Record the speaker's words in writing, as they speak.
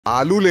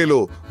आलू ले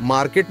लो,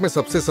 मार्केट में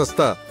सबसे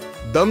सस्ता,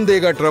 दम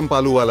देगा ट्रम्प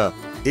आलू वाला,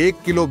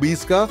 1 किलो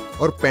 20 का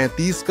और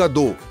 35 का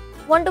 2।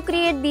 Want to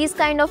create these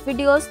kind of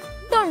videos?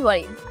 Don't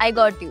worry, I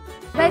got you.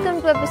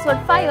 Welcome to episode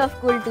 5 of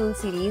Cool Tool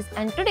series,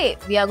 and today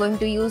we are going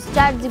to use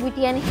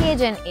ChatGPT and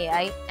HeyGen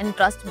AI, and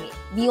trust me,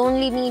 we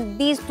only need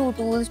these two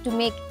tools to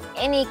make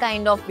any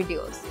kind of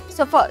videos.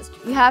 So first,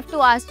 you have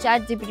to ask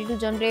ChatGPT to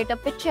generate a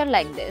picture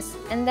like this,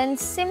 and then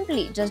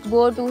simply just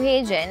go to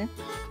HeyGen,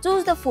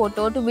 choose the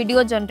photo to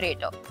video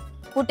generator.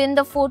 Put in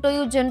the photo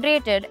you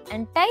generated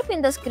and type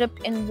in the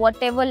script in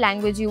whatever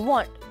language you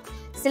want.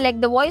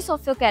 Select the voice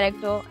of your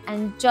character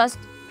and just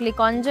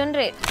click on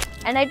generate.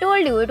 And I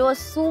told you it was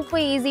super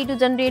easy to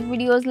generate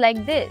videos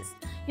like this.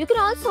 You can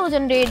also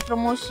generate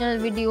promotional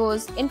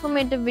videos,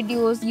 informative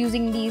videos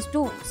using these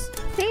tools.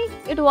 See,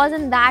 it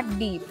wasn't that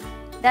deep.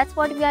 That's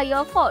what we are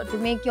here for, to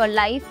make your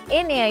life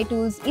in AI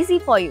tools easy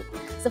for you.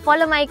 So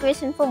follow my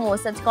equation for more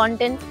such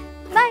content.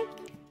 Bye.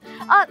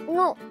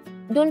 No,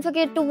 don't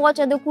forget to watch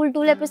other Cool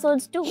Tool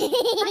episodes too.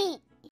 Bye.